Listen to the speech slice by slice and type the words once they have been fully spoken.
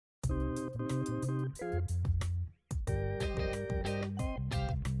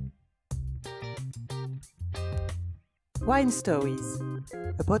Wine Stories,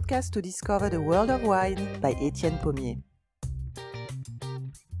 a podcast to discover the world of wine by Etienne Pommier.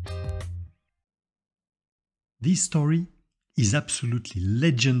 This story is absolutely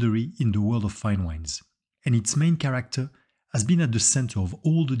legendary in the world of fine wines, and its main character has been at the center of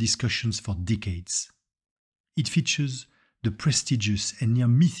all the discussions for decades. It features the prestigious and near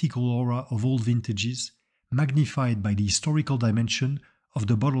mythical aura of old vintages, magnified by the historical dimension of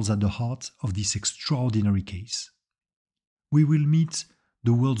the bottles at the heart of this extraordinary case. We will meet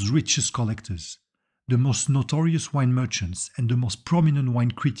the world's richest collectors, the most notorious wine merchants, and the most prominent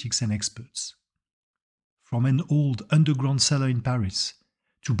wine critics and experts. From an old underground cellar in Paris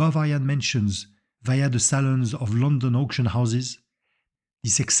to Bavarian mansions via the salons of London auction houses,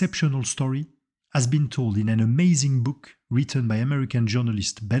 this exceptional story has been told in an amazing book written by American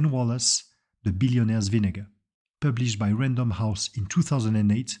journalist Ben Wallace, The Billionaire's Vinegar, published by Random House in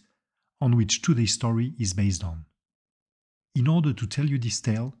 2008, on which today's story is based on. In order to tell you this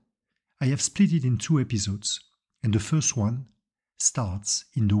tale, I have split it in two episodes, and the first one starts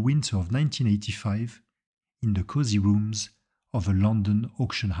in the winter of 1985 in the cozy rooms of a London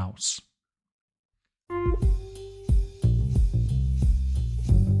auction house.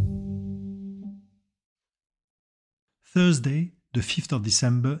 Thursday, the 5th of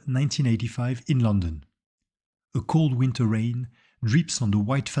December 1985 in London. A cold winter rain drips on the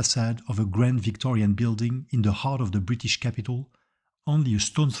white facade of a grand Victorian building in the heart of the British capital, only a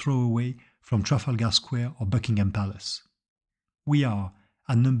stone's throw away from Trafalgar Square or Buckingham Palace. We are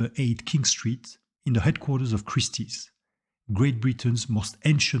at number 8 King Street in the headquarters of Christie's, Great Britain's most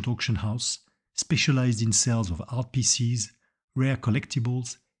ancient auction house, specialized in sales of art pieces, rare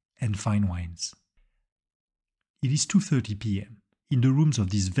collectibles, and fine wines. It is 2:30 p.m. in the rooms of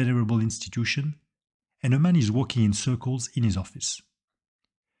this venerable institution, and a man is walking in circles in his office.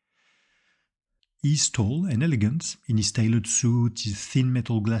 He is tall and elegant in his tailored suit, his thin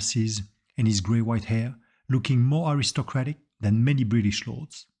metal glasses, and his grey-white hair, looking more aristocratic than many British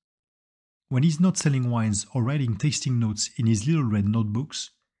lords. When he's not selling wines or writing tasting notes in his little red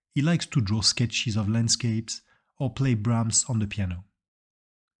notebooks, he likes to draw sketches of landscapes or play Brahms on the piano.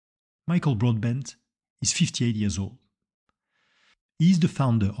 Michael Broadbent is 58 years old. He is the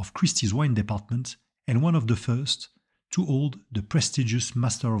founder of Christie's wine department and one of the first to hold the prestigious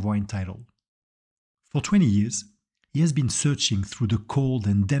Master of Wine title. For 20 years, he has been searching through the cold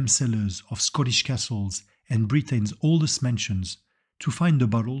and damp cellars of Scottish castles and Britain's oldest mansions to find the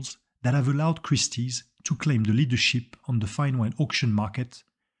bottles that have allowed Christie's to claim the leadership on the fine wine auction market,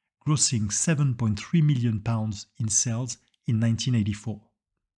 grossing £7.3 million in sales in 1984.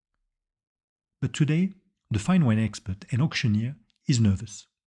 But today, the fine wine expert and auctioneer is nervous.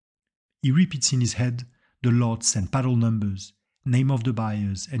 He repeats in his head the lots and paddle numbers, name of the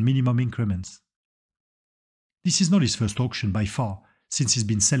buyers, and minimum increments. This is not his first auction by far, since he's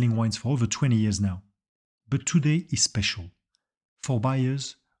been selling wines for over 20 years now. But today is special. For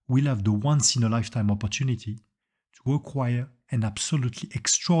buyers, we'll have the once-in-a-lifetime opportunity to acquire an absolutely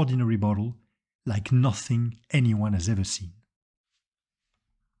extraordinary bottle like nothing anyone has ever seen.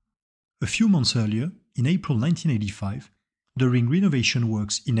 A few months earlier, in April 1985, during renovation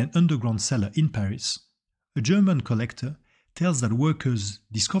works in an underground cellar in Paris, a German collector tells that workers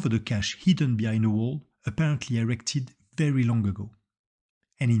discovered a cache hidden behind a wall apparently erected very long ago.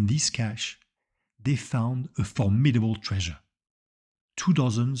 And in this cache, they found a formidable treasure. 2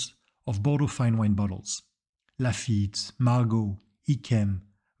 dozens of Bordeaux fine wine bottles. Lafite, Margaux, Yquem,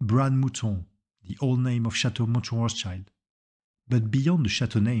 Brand Mouton, the old name of Chateau Mouton Rothschild. But beyond the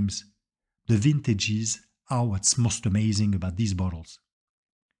chateau names, the vintages are what's most amazing about these bottles.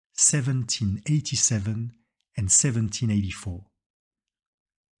 1787 and 1784.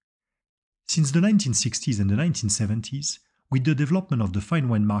 Since the 1960s and the 1970s, with the development of the fine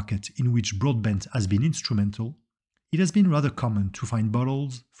wine market in which Broadbent has been instrumental, it has been rather common to find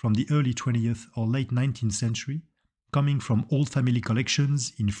bottles from the early 20th or late 19th century coming from old family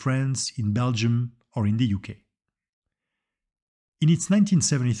collections in France, in Belgium, or in the UK. In its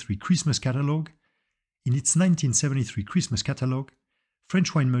 1973 Christmas catalogue,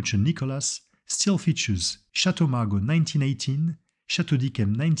 French wine merchant Nicolas still features Chateau Margaux 1918, Chateau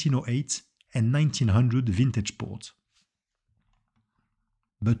d'Yquem 1908, and 1900 vintage port.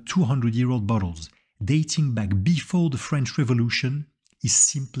 But 200-year-old bottles dating back before the French Revolution is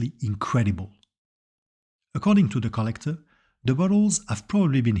simply incredible. According to the collector, the bottles have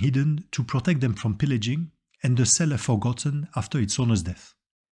probably been hidden to protect them from pillaging and the cellar forgotten after its owner's death.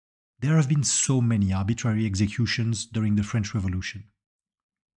 There have been so many arbitrary executions during the French Revolution.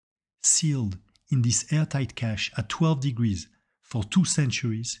 Sealed in this airtight cache at 12 degrees for 2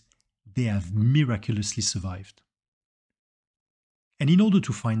 centuries, they have miraculously survived. and in order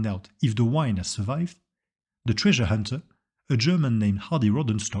to find out if the wine has survived, the treasure hunter, a German named Hardy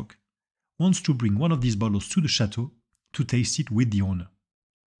Rodenstock, wants to bring one of these bottles to the chateau to taste it with the owner.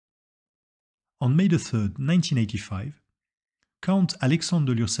 On May 3rd, 1985, Count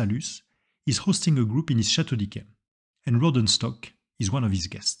Alexander Lyosalus is hosting a group in his Chateau d'Yquem, and Rodenstock is one of his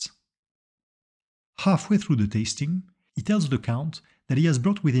guests. Halfway through the tasting, he tells the Count that he has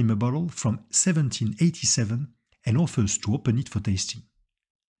brought with him a bottle from 1787 and offers to open it for tasting.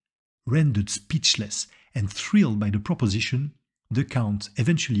 Rendered speechless and thrilled by the proposition, the Count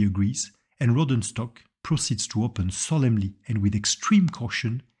eventually agrees, and Rodenstock proceeds to open solemnly and with extreme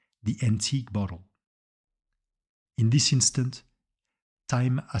caution the antique bottle. In this instant,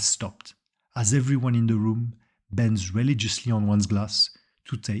 time has stopped, as everyone in the room bends religiously on one's glass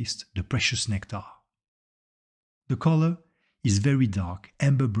to taste the precious nectar. The color is very dark,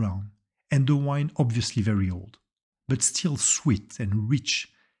 amber brown, and the wine obviously very old, but still sweet and rich,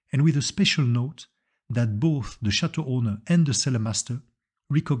 and with a special note that both the chateau owner and the cellar master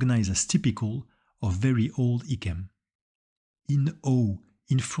recognize as typical of very old Yquem. In awe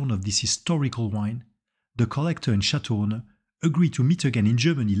in front of this historical wine, the collector and chateau owner agree to meet again in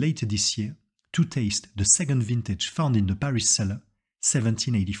Germany later this year to taste the second vintage found in the Paris cellar,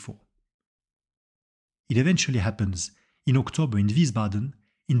 1784. It eventually happens in October in Wiesbaden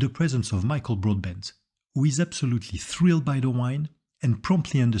in the presence of Michael Broadbent, who is absolutely thrilled by the wine and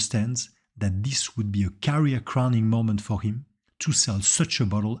promptly understands that this would be a career-crowning moment for him to sell such a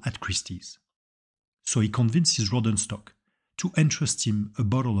bottle at Christie's. So he convinces Rodenstock to entrust him a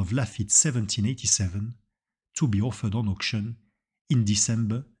bottle of Lafite 1787 to be offered on auction in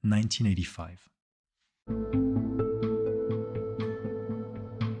December 1985.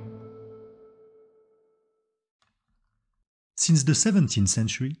 Since the 17th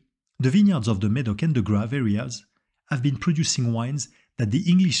century, the vineyards of the Medoc and the Grave areas have been producing wines that the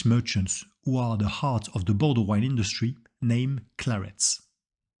English merchants, who are the heart of the Bordeaux wine industry, name clarets.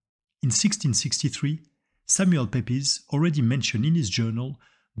 In 1663, Samuel Pepys already mentioned in his journal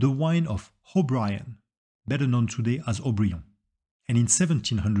the wine of O'Brien, better known today as Aubryon, and in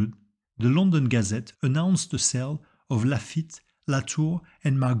 1700, the London Gazette announced the sale of Lafite, Latour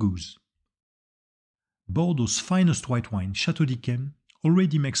and Margouze. Bordeaux's finest white wine, Chateau d'Yquem,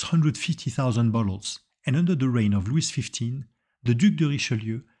 already makes 150,000 bottles, and under the reign of Louis XV, the Duc de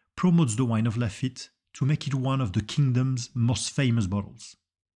Richelieu promotes the wine of Lafite to make it one of the kingdom's most famous bottles.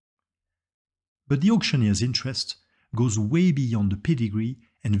 But the auctioneer's interest goes way beyond the pedigree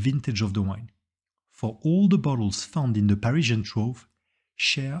and vintage of the wine, for all the bottles found in the Parisian trove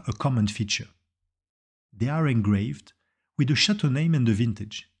share a common feature. They are engraved with the chateau name and the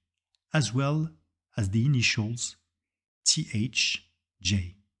vintage, as well as the initials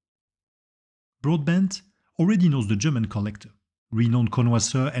THJ. Broadbent already knows the German collector, renowned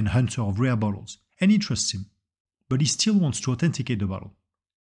connoisseur and hunter of rare bottles, and he trusts him, but he still wants to authenticate the bottle.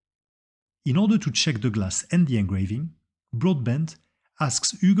 In order to check the glass and the engraving, Broadbent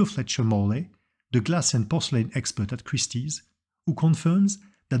asks Hugo Fletcher Morley, the glass and porcelain expert at Christie's, who confirms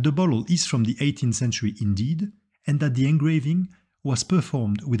that the bottle is from the 18th century indeed, and that the engraving was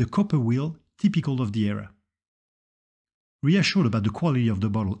performed with a copper wheel typical of the era. Reassured about the quality of the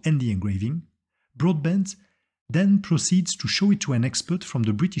bottle and the engraving, Broadbent then proceeds to show it to an expert from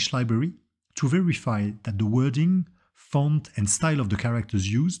the British Library to verify that the wording, font and style of the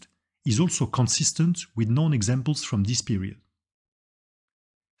characters used is also consistent with known examples from this period.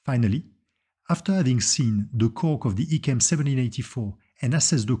 Finally, after having seen the cork of the Yquem 1784 and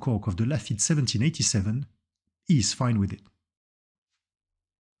assessed the cork of the Lafite 1787, he is fine with it.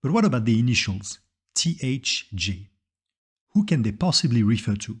 But what about the initials, THJ? Who can they possibly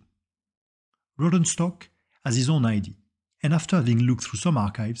refer to? Rodenstock has his own idea, and after having looked through some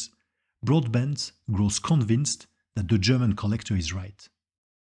archives, Broadbent grows convinced that the German collector is right.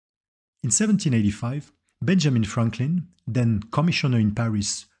 In 1785, Benjamin Franklin, then commissioner in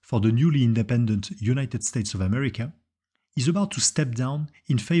Paris for the newly independent United States of America, is about to step down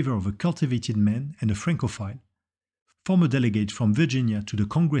in favor of a cultivated man and a Francophile, former delegate from Virginia to the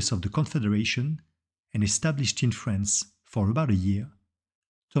Congress of the Confederation, and established in France for about a year,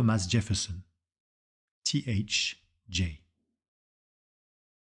 Thomas Jefferson, THJ.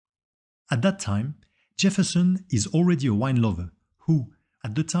 At that time, Jefferson is already a wine lover who,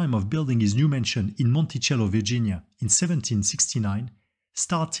 at the time of building his new mansion in Monticello, Virginia in 1769,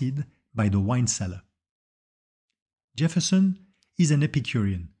 started by the wine cellar. Jefferson is an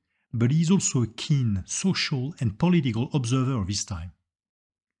Epicurean, but he is also a keen social and political observer of his time.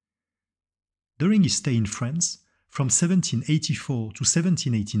 During his stay in France, from 1784 to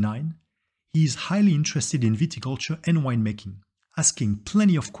 1789, he is highly interested in viticulture and winemaking, asking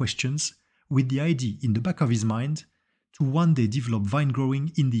plenty of questions with the idea in the back of his mind to one day develop vine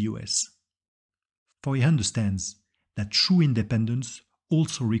growing in the US. For he understands that true independence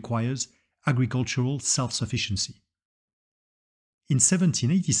also requires agricultural self-sufficiency. In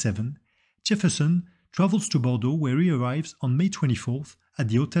 1787, Jefferson travels to Bordeaux where he arrives on May 24th at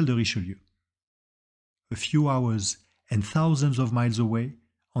the Hôtel de Richelieu. A few hours and thousands of miles away,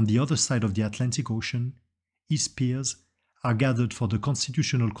 on the other side of the Atlantic Ocean, his peers are gathered for the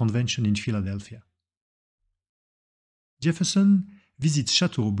Constitutional Convention in Philadelphia. Jefferson visits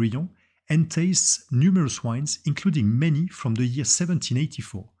Chateau Aubryon and tastes numerous wines, including many from the year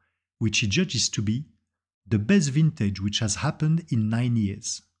 1784, which he judges to be the best vintage which has happened in 9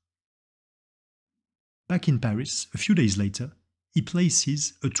 years. Back in Paris, a few days later, he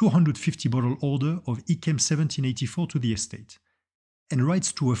places a 250-bottle order of Yquem 1784 to the estate and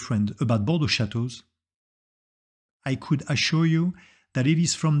writes to a friend about Bordeaux chateaux, "I could assure you that it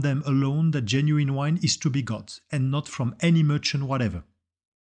is from them alone that genuine wine is to be got, and not from any merchant whatever."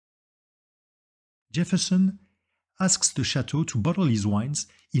 Jefferson asks the chateau to bottle his wines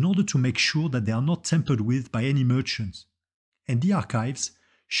in order to make sure that they are not tampered with by any merchants, and the archives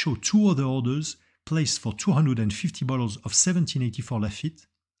show 2 other orders placed for 250 bottles of 1784 Lafite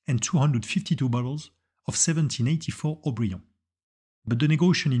and 252 bottles of 1784 Aubryon. But the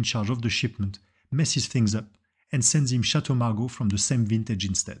negotiant in charge of the shipment messes things up and sends him Chateau Margaux from the same vintage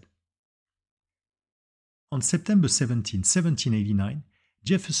instead. On September 17, 1789,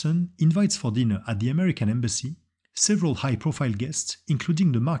 Jefferson invites for dinner at the American Embassy several high-profile guests,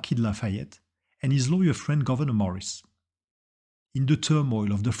 including the Marquis de Lafayette and his lawyer friend Governor Morris. In the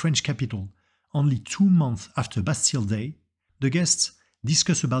turmoil of the French capital, only 2 months after Bastille Day, the guests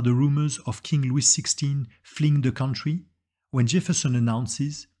discuss about the rumors of King Louis XVI fleeing the country when Jefferson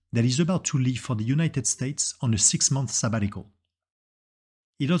announces that he's about to leave for the United States on a 6-month sabbatical.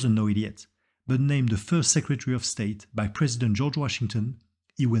 He doesn't know it yet, but named the first Secretary of State by President George Washington,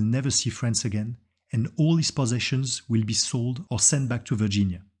 he will never see France again, and all his possessions will be sold or sent back to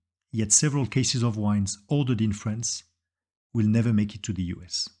Virginia. Yet several cases of wines ordered in France will never make it to the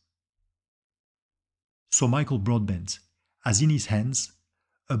US. So Michael Broadbent has in his hands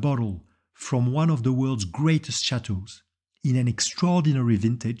a bottle from one of the world's greatest chateaux in an extraordinary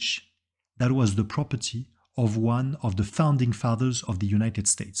vintage that was the property of one of the founding fathers of the United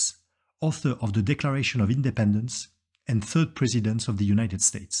States, author of the Declaration of Independence and 3rd President of the United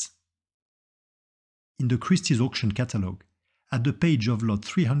States. In the Christie's auction catalogue, at the page of lot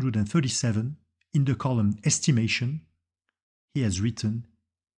 337, in the column Estimation, he has written,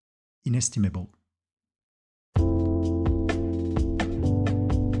 "Inestimable."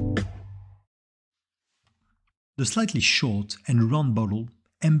 The slightly short and round bottle,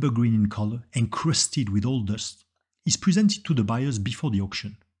 amber green in color and crusted with old dust, is presented to the buyers before the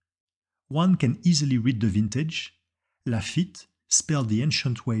auction. One can easily read the vintage, Lafite, spelled the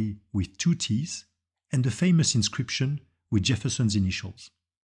ancient way with 2 T's, and the famous inscription with Jefferson's initials.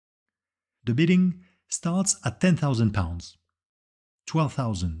 The bidding starts at £10,000,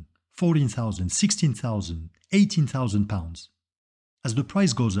 £12,000, £14,000, £16,000, £18,000. As the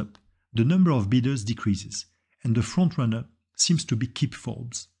price goes up, the number of bidders decreases, and the frontrunner seems to be Kip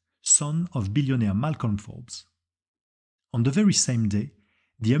Forbes, son of billionaire Malcolm Forbes. On the very same day,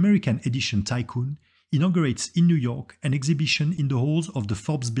 the American edition tycoon inaugurates in New York an exhibition in the halls of the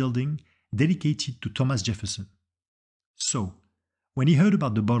Forbes building dedicated to Thomas Jefferson. So, when he heard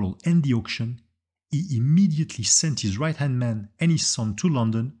about the bottle and the auction, he immediately sent his right-hand man and his son to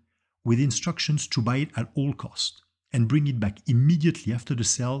London with instructions to buy it at all cost and bring it back immediately after the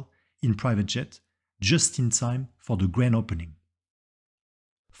sale in private jet, just in time for the grand opening.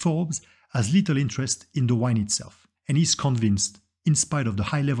 Forbes has little interest in the wine itself and is convinced, in spite of the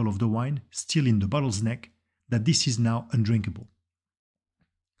high level of the wine still in the bottle's neck, that this is now undrinkable.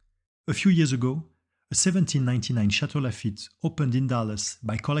 A few years ago, a 1799 Chateau Lafite opened in Dallas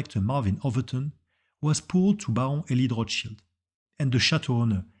by collector Marvin Overton was poured to Baron Elie Rothschild, and the chateau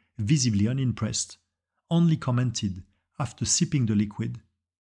owner, visibly unimpressed, only commented after sipping the liquid,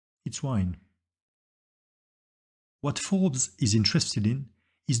 "It's wine." What Forbes is interested in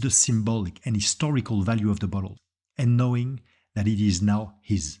is the symbolic and historical value of the bottle, and knowing that it is now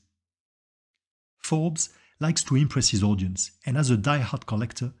his. Forbes likes to impress his audience, and as a die-hard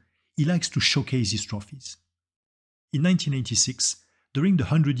collector, he likes to showcase his trophies. In 1986, during the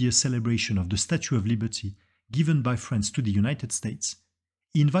 100-year celebration of the Statue of Liberty given by France to the United States,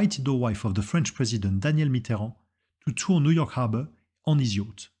 he invited the wife of the French president Daniel Mitterrand to tour New York Harbor on his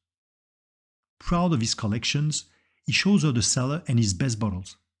yacht. Proud of his collections, he shows her the cellar and his best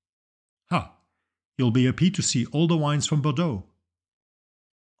bottles. "Ah, you'll be happy to see all the wines from Bordeaux,"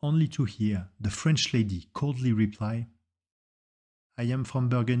 only to hear the French lady coldly reply, "I am from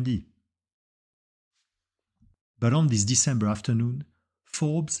Burgundy." But on this December afternoon,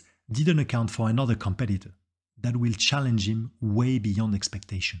 Forbes didn't account for another competitor that will challenge him way beyond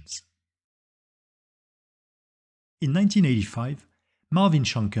expectations. In 1985, Marvin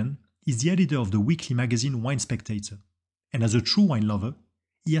Shanken is the editor of the weekly magazine Wine Spectator, and as a true wine lover,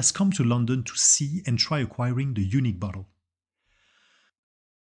 he has come to London to see and try acquiring the unique bottle.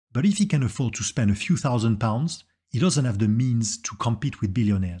 But if he can afford to spend a few £1,000s, he doesn't have the means to compete with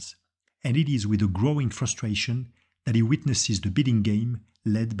billionaires, and it is with a growing frustration that he witnesses the bidding game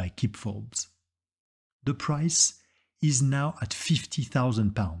led by Kip Forbes. The price is now at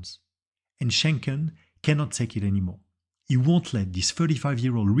 £50,000, and Schenken cannot take it anymore. He won't let this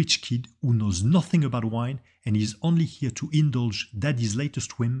 35-year-old rich kid who knows nothing about wine and is only here to indulge daddy's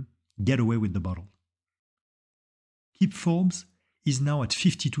latest whim get away with the bottle. Kip Forbes is now at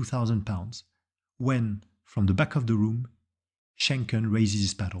 £52,000 when, from the back of the room, Schenken raises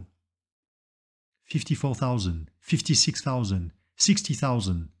his paddle. 54,000, 56,000,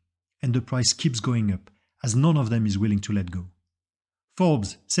 60,000, and the price keeps going up as none of them is willing to let go.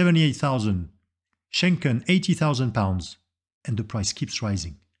 Forbes, 78,000, Schenken, £80,000, and the price keeps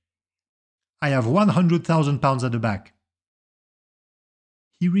rising. I have £100,000 at the back.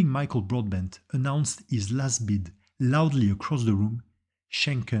 Hearing Michael Broadbent announce his last bid loudly across the room,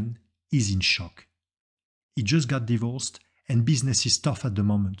 Schenken is in shock. He just got divorced and business is tough at the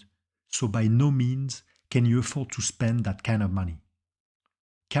moment, so by no means can he afford to spend that kind of money.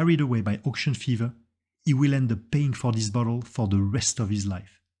 Carried away by auction fever, he will end up paying for this bottle for the rest of his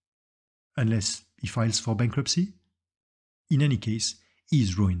life. Unless he files for bankruptcy? In any case, he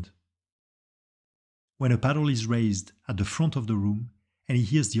is ruined. When a paddle is raised at the front of the room and he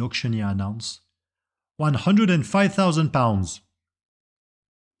hears the auctioneer announce, £105,000.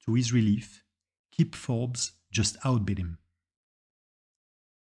 To his relief, Kip Forbes just outbid him.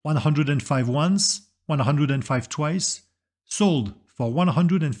 105 once, 105 twice, sold for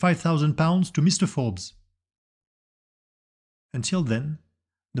 £105,000 to Mr. Forbes. Until then,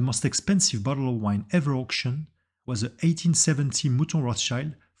 the most expensive bottle of wine ever auctioned was a 1870 Mouton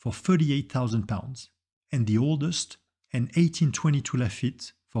Rothschild for £38,000, and the oldest, an 1822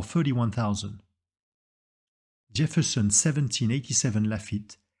 Lafite, for £31,000. Jefferson's 1787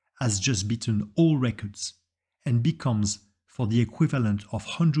 Lafite has just beaten all records and becomes, for the equivalent of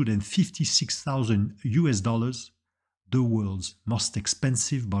 $156,000, the world's most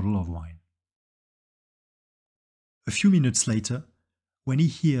expensive bottle of wine. A few minutes later, when he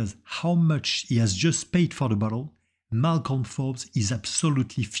hears how much he has just paid for the bottle, Malcolm Forbes is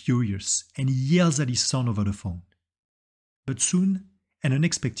absolutely furious and he yells at his son over the phone. But soon, an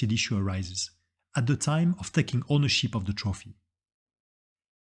unexpected issue arises at the time of taking ownership of the trophy.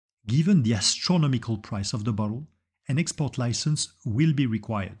 Given the astronomical price of the bottle, an export license will be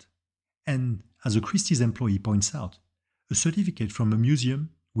required. And, as a Christie's employee points out, a certificate from a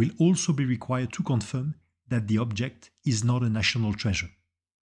museum will also be required to confirm that the object is not a national treasure.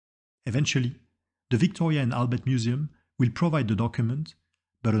 Eventually, the Victoria and Albert Museum will provide the document,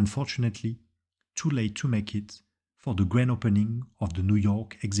 but unfortunately, too late to make it for the grand opening of the New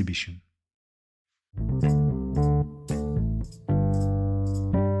York exhibition.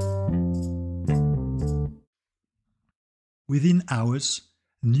 Within hours,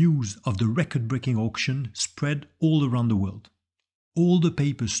 news of the record-breaking auction spread all around the world. All the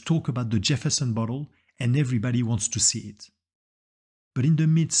papers talk about the Jefferson bottle and everybody wants to see it. But in the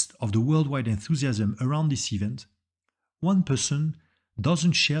midst of the worldwide enthusiasm around this event, one person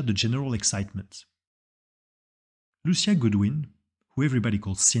doesn't share the general excitement. Lucia Goodwin, who everybody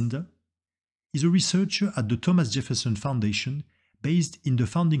calls Cinder, is a researcher at the Thomas Jefferson Foundation based in the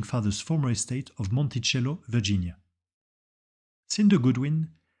Founding Fathers' former estate of Monticello, Virginia. Cinder Goodwin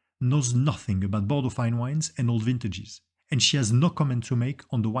knows nothing about Bordeaux fine wines and old vintages, and she has no comment to make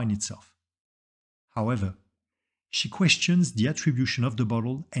on the wine itself. However, she questions the attribution of the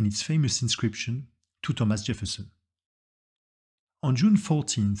bottle and its famous inscription to Thomas Jefferson. On June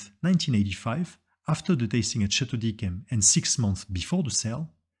 14, 1985, after the tasting at Chateau d'Yquem and 6 months before the sale,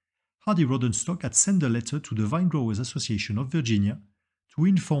 Hardy Rodenstock had sent a letter to the Vine Growers Association of Virginia to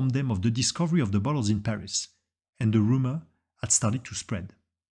inform them of the discovery of the bottles in Paris, and the rumor had started to spread.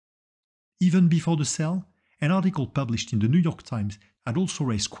 Even before the sale, an article published in the New York Times had also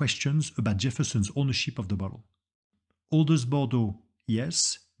raised questions about Jefferson's ownership of the bottle. Oldest Bordeaux,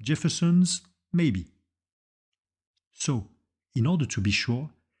 yes. Jefferson's, maybe. So, in order to be sure,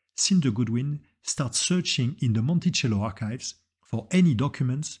 Cinder Goodwin starts searching in the Monticello archives for any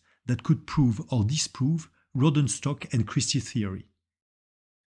documents that could prove or disprove Rodenstock and Christie's theory.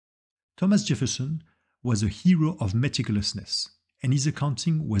 Thomas Jefferson was a hero of meticulousness, and his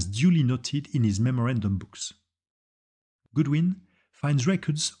accounting was duly noted in his memorandum books. Goodwin finds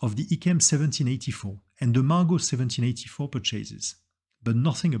records of the Yquem 1784 and the Margaux 1784 purchases, but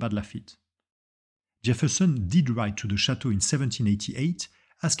nothing about Lafitte. Jefferson did write to the chateau in 1788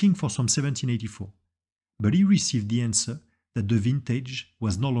 asking for some 1784, but he received the answer that the vintage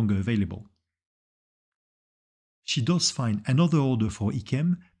was no longer available. She does find another order for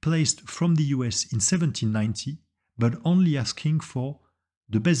Yquem placed from the US in 1790, but only asking for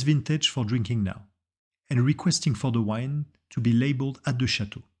the best vintage for drinking now, and requesting for the wine to be labeled at the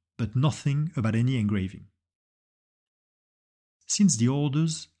chateau, but nothing about any engraving. Since the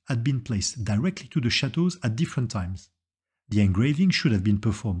orders had been placed directly to the chateaus at different times, the engraving should have been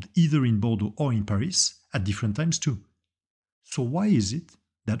performed either in Bordeaux or in Paris at different times too. So why is it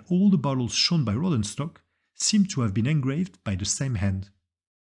that all the bottles shown by Rodenstock seem to have been engraved by the same hand?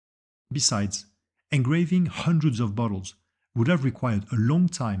 Besides, engraving hundreds of bottles would have required a long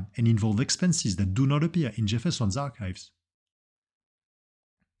time and involved expenses that do not appear in Jefferson's archives.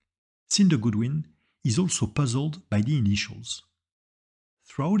 Cinder Goodwin is also puzzled by the initials.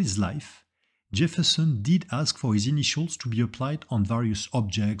 Throughout his life, Jefferson did ask for his initials to be applied on various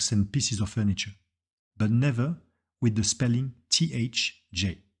objects and pieces of furniture, but never with the spelling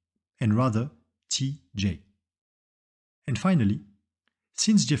THJ, and rather TJ. And finally,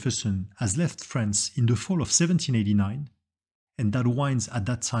 since Jefferson has left France in the fall of 1789, and that wines at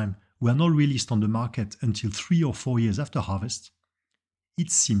that time were not released on the market until 3 or 4 years after harvest, it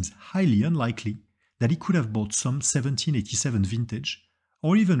seems highly unlikely that he could have bought some 1787 vintage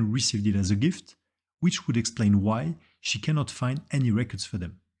or even received it as a gift, which would explain why she cannot find any records for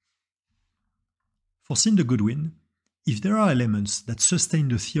them. For Cinder Goodwin, if there are elements that sustain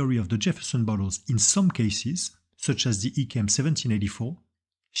the theory of the Jefferson bottles in some cases, such as the Yquem 1784,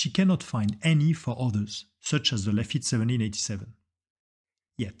 she cannot find any for others, such as the Lafitte 1787.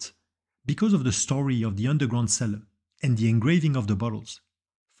 Yet, because of the story of the underground cellar and the engraving of the bottles,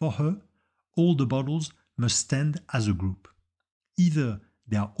 for her, all the bottles must stand as a group. Either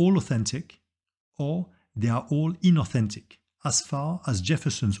they are all authentic, or they are all inauthentic, as far as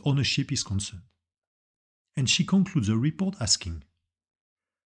Jefferson's ownership is concerned. And she concludes her report asking,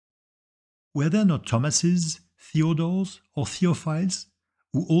 were there not Thomases, Theodores, or Theophiles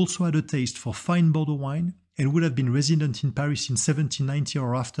who also had a taste for fine Bordeaux wine and would have been resident in Paris in 1790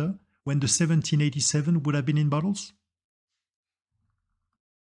 or after, when the 1787 would have been in bottles?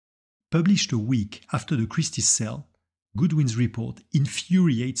 Published a week after the Christie's sale, Goodwin's report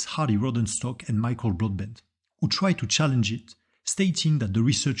infuriates Hardy Rodenstock and Michael Broadbent, who try to challenge it, stating that the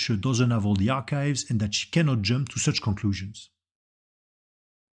researcher doesn't have all the archives and that she cannot jump to such conclusions.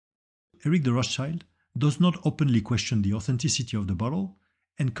 Eric de Rothschild does not openly question the authenticity of the bottle,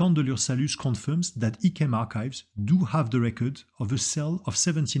 and Count de Lursalus confirms that Yquem archives do have the record of a sale of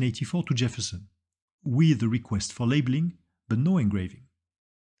 1784 to Jefferson, with a request for labeling but no engraving.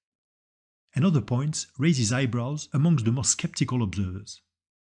 Another point raises eyebrows amongst the more skeptical observers.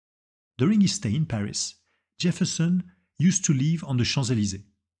 During his stay in Paris, Jefferson used to live on the Champs-Élysées,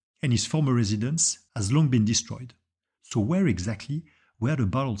 and his former residence has long been destroyed. So where exactly were the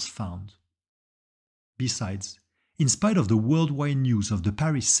bottles found? Besides, in spite of the worldwide news of the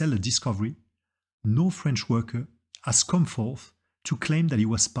Paris cellar discovery, no French worker has come forth to claim that he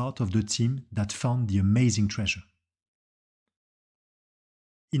was part of the team that found the amazing treasure.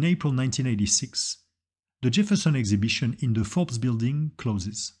 In April 1986, the Jefferson exhibition in the Forbes building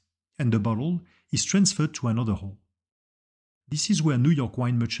closes, and the bottle is transferred to another hall. This is where New York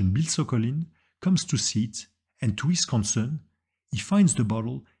wine merchant Bill Sokolin comes to see it, and to his concern, he finds the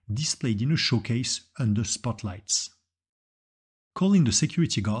bottle displayed in a showcase under spotlights. Calling the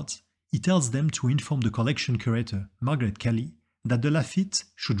security guards, he tells them to inform the collection curator, Margaret Kelly, that the Lafitte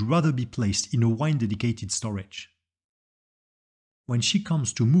should rather be placed in a wine-dedicated storage. When she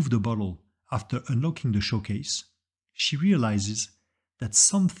comes to move the bottle after unlocking the showcase, she realizes that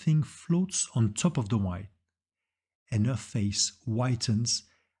something floats on top of the wine, and her face whitens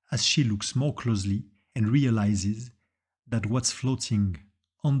as she looks more closely and realizes that what's floating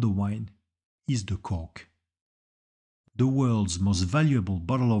on the wine is the cork. The world's most valuable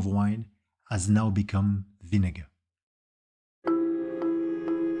bottle of wine has now become vinegar.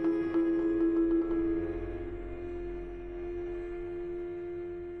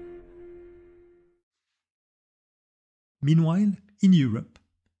 Meanwhile, in Europe,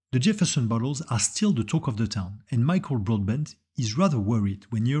 the Jefferson bottles are still the talk of the town, and Michael Broadbent is rather worried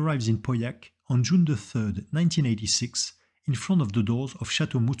when he arrives in Pauillac on June 3, 1986, in front of the doors of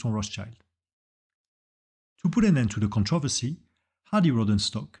Chateau Mouton Rothschild. To put an end to the controversy, Hardy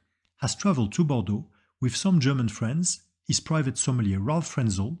Rodenstock has traveled to Bordeaux with some German friends, his private sommelier Ralph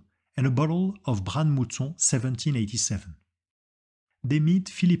Frenzel, and a bottle of Brand Mouton 1787. They meet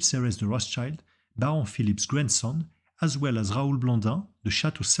Philippe Serres de Rothschild, Baron Philippe's grandson, as well as Raoul Blondin, the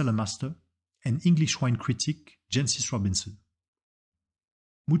Chateau cellar master, and English wine critic Jancis Robinson.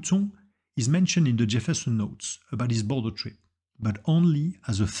 Mouton is mentioned in the Jefferson notes about his Bordeaux trip, but only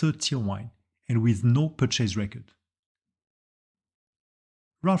as a third-tier wine and with no purchase record.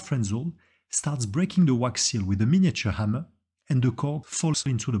 Ralph Frenzel starts breaking the wax seal with a miniature hammer and the cork falls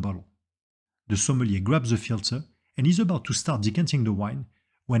into the bottle. The sommelier grabs the filter and is about to start decanting the wine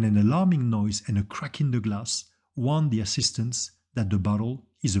when an alarming noise and a crack in the glass warn the assistants that the bottle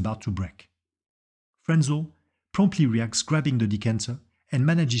is about to break. Frenzel promptly reacts, grabbing the decanter, and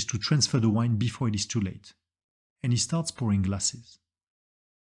manages to transfer the wine before it is too late, and he starts pouring glasses.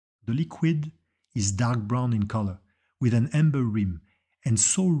 The liquid is dark brown in color, with an amber rim, and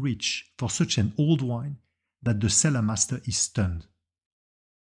so rich for such an old wine that the cellar master is stunned.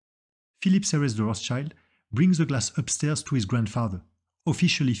 Philippe Serres de Rothschild brings the glass upstairs to his grandfather,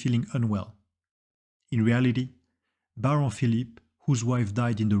 officially feeling unwell. In reality, Baron Philippe, whose wife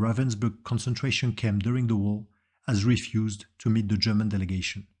died in the Ravensbrück concentration camp during the war, has refused to meet the German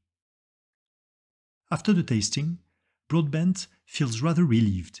delegation. After the tasting, Broadbent feels rather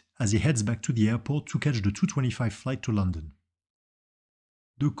relieved as he heads back to the airport to catch the 2:25 flight to London.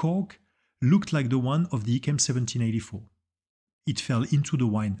 The cork looked like the one of the ICM 1784. It fell into the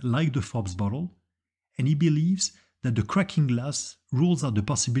wine like the Forbes bottle, and he believes that the cracking glass rules out the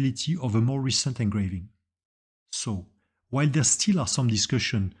possibility of a more recent engraving. So, while there still are some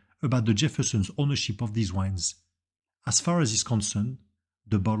discussion about the Jefferson's ownership of these wines, as far as he's concerned,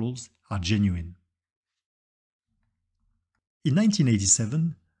 the bottles are genuine. In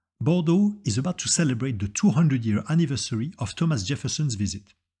 1987, Bordeaux is about to celebrate the 200-year anniversary of Thomas Jefferson's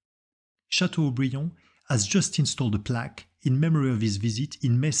visit. Chateaubriand has just installed a plaque in memory of his visit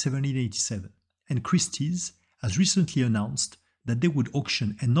in May 1787, and Christie's has recently announced that they would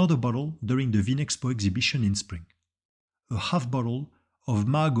auction another bottle during the Vinexpo exhibition in spring. A half bottle of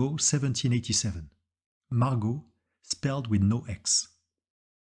Margaux 1787. Margaux spelled with no X.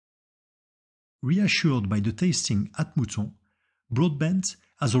 Reassured by the tasting at Mouton, Broadbent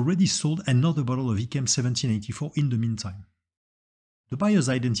has already sold another bottle of ICM 1784 in the meantime. The buyer's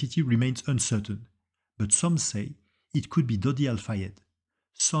identity remains uncertain, but some say it could be Dodi Al-Fayed,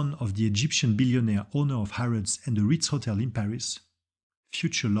 son of the Egyptian billionaire owner of Harrods and the Ritz Hotel in Paris,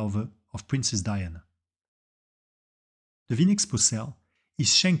 future lover of Princess Diana. The Vinexpo sale is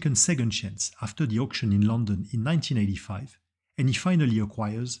Schenken's second chance after the auction in London in 1985, and he finally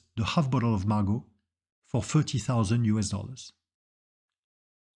acquires the half bottle of Margaux for $30,000.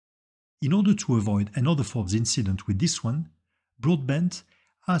 In order to avoid another Forbes incident with this one, Broadbent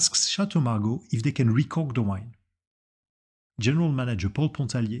asks Chateau Margaux if they can recork the wine. General Manager Paul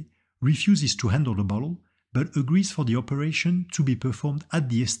Pontalier refuses to handle the bottle, but agrees for the operation to be performed at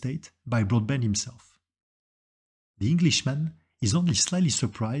the estate by Broadbent himself. The Englishman is only slightly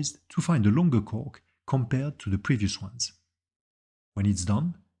surprised to find a longer cork compared to the previous ones. When it's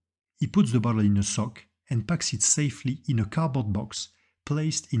done, he puts the bottle in a sock and packs it safely in a cardboard box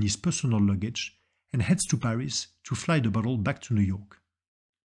placed in his personal luggage and heads to Paris to fly the bottle back to New York.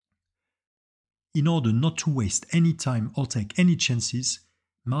 In order not to waste any time or take any chances,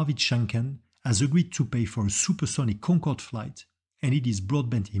 Marvin Schenken has agreed to pay for a supersonic Concorde flight, and it is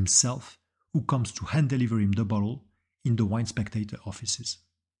Broadbent himself who comes to hand deliver him the bottle in the Wine Spectator offices.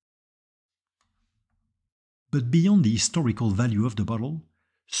 But beyond the historical value of the bottle,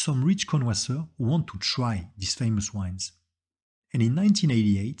 some rich connoisseurs want to try these famous wines. And in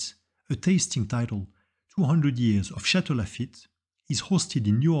 1988, a tasting titled 200 Years of Chateau Lafite is hosted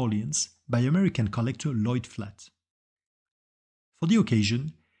in New Orleans by American collector Lloyd Flatt. For the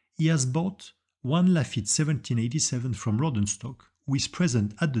occasion, he has bought one Lafite 1787 from Rodenstock, who is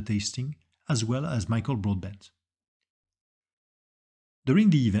present at the tasting, as well as Michael Broadbent. During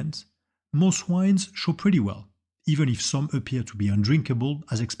the event, most wines show pretty well, even if some appear to be undrinkable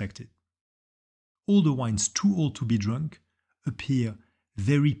as expected. All the wines too old to be drunk appear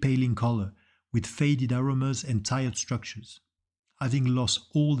very pale in color, with faded aromas and tired structures, having lost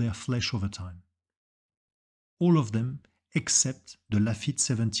all their flesh over time. All of them except the Lafite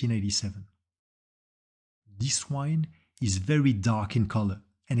 1787. This wine is very dark in color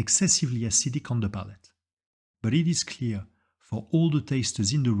and excessively acidic on the palate, but it is clear for all the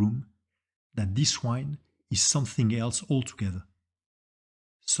tasters in the room that this wine is something else altogether.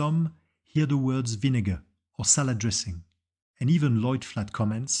 Some hear the words vinegar or salad dressing, and even Lloyd Flatt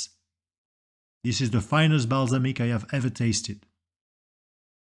comments, "This is the finest balsamic I have ever tasted."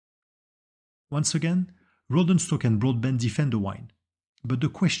 Once again, Rodenstock and Broadbent defend the wine, but the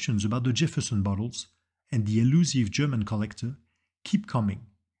questions about the Jefferson bottles and the elusive German collector keep coming,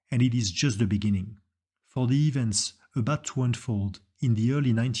 and it is just the beginning, for the events about to unfold in the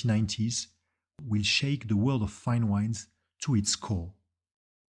early 1990s will shake the world of fine wines to its core.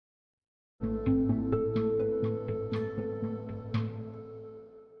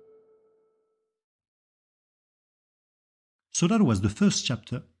 So that was the first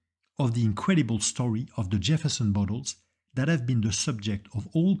chapter of the incredible story of the Jefferson bottles that have been the subject of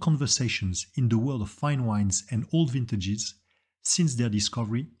all conversations in the world of fine wines and old vintages since their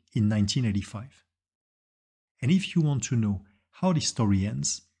discovery in 1985. And if you want to know how this story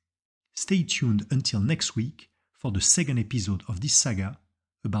ends, stay tuned until next week for the second episode of this saga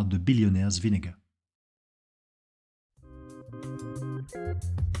about the billionaire's vinegar.